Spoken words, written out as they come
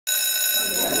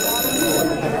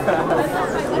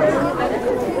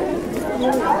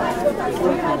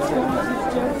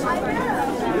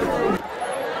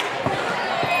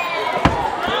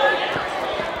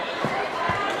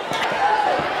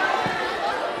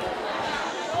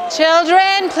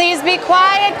Children, please be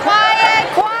quiet, quiet,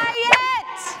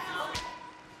 quiet!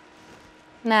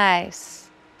 Nice.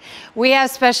 We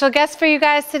have special guests for you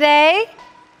guys today.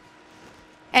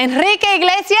 Enrique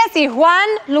Iglesias y Juan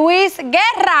Luis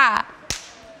Guerra.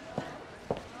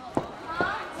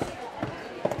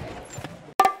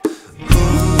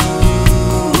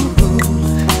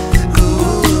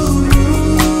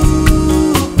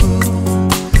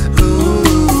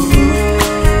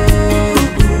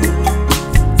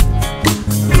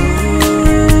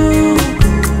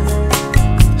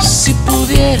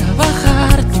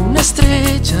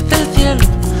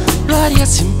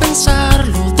 Sin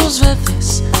pensarlo dos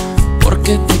veces,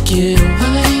 porque te quiero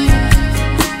ahí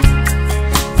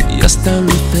y hasta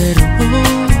lucero.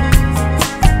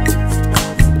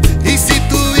 Y si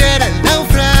tuviera el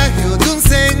naufragio de un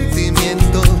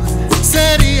sentimiento,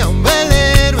 sería un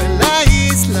velero en la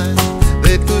isla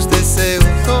de tus deseos,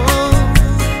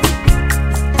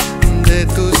 de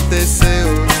tus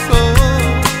deseos.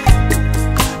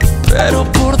 Pero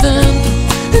por dentro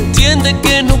entiende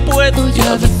que no puedo y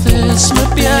a veces me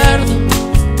pierdo.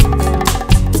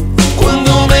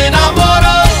 Cuando me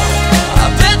enamoro, a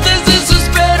veces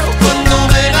desespero. Cuando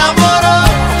me enamoro,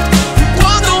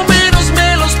 cuando menos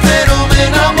me lo espero, me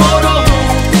enamoro.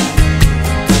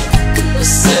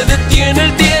 Se detiene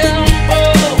el tiempo,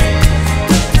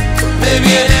 me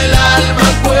viene el alma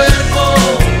al cuerpo.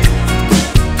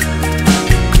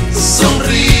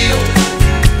 Sonrío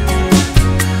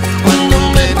cuando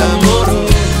me enamoro.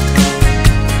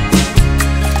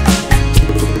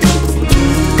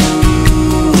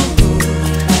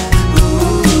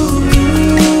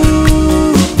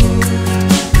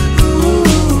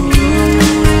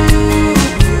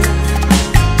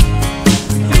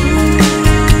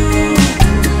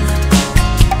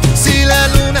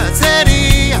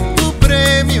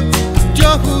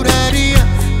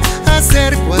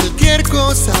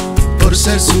 Por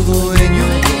ser su dueño,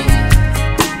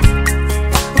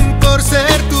 por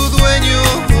ser tu dueño.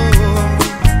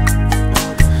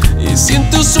 Y si en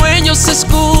tus sueños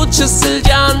escuchas el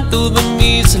llanto de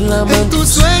mis lamentos, en tus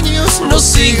sueños no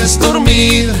sigas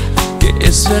dormida, que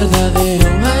es verdadero.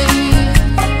 Ay,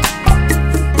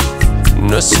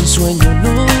 no es un sueño,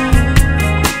 no.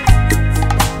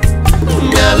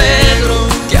 Me alegro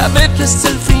que a veces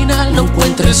el final no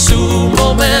encuentre su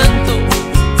momento.